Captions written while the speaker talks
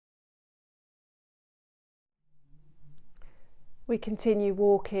We continue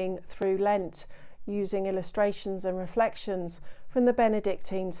walking through Lent using illustrations and reflections from the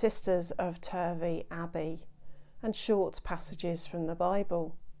Benedictine sisters of Turvey Abbey and short passages from the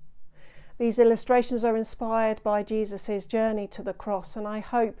Bible. These illustrations are inspired by Jesus' journey to the cross, and I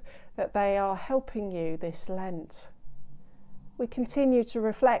hope that they are helping you this Lent. We continue to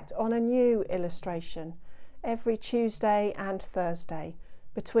reflect on a new illustration every Tuesday and Thursday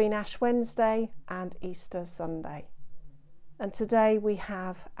between Ash Wednesday and Easter Sunday. And today we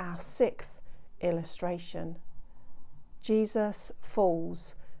have our sixth illustration. Jesus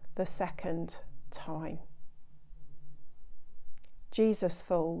falls the second time. Jesus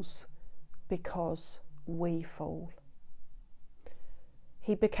falls because we fall.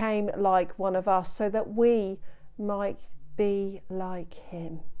 He became like one of us so that we might be like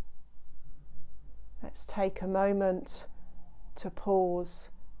him. Let's take a moment to pause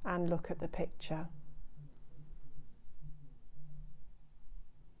and look at the picture.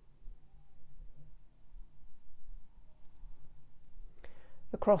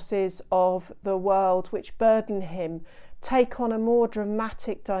 The crosses of the world which burden him take on a more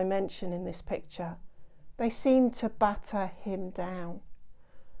dramatic dimension in this picture. They seem to batter him down,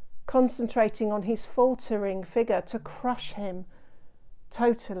 concentrating on his faltering figure to crush him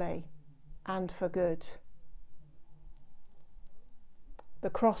totally and for good. The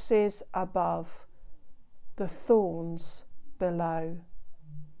crosses above, the thorns below.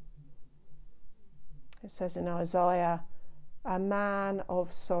 It says in Isaiah, a man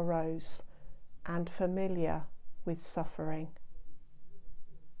of sorrows and familiar with suffering.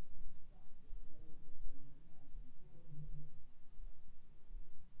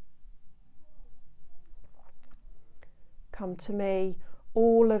 Come to me,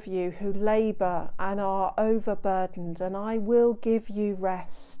 all of you who labour and are overburdened, and I will give you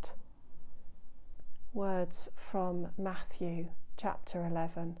rest. Words from Matthew chapter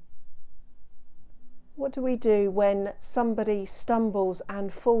 11. What do we do when somebody stumbles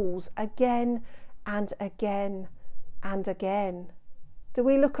and falls again and again and again? Do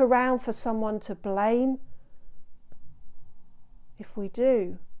we look around for someone to blame? If we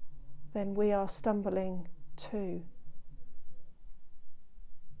do, then we are stumbling too.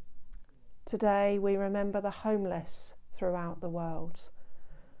 Today we remember the homeless throughout the world,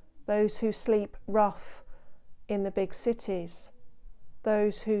 those who sleep rough in the big cities,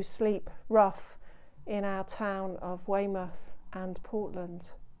 those who sleep rough in our town of Weymouth and Portland,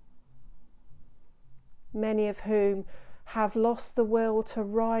 many of whom have lost the will to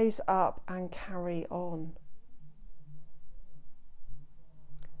rise up and carry on.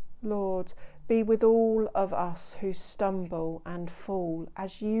 Lord, be with all of us who stumble and fall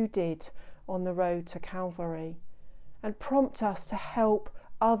as you did on the road to Calvary, and prompt us to help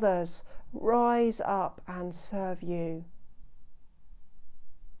others rise up and serve you.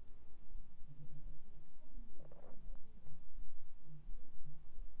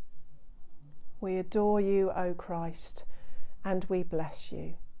 We adore you, O Christ, and we bless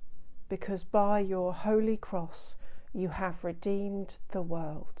you, because by your holy cross you have redeemed the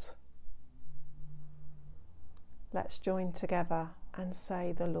world. Let's join together and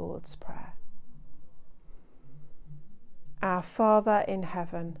say the Lord's Prayer. Our Father in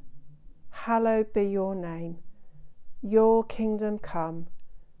heaven, hallowed be your name. Your kingdom come,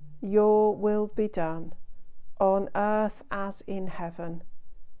 your will be done, on earth as in heaven.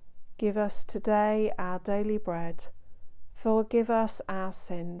 Give us today our daily bread. Forgive us our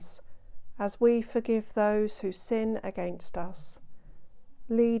sins, as we forgive those who sin against us.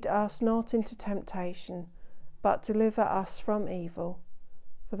 Lead us not into temptation, but deliver us from evil.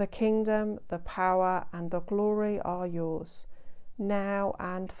 For the kingdom, the power, and the glory are yours, now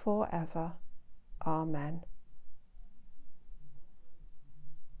and forever. Amen.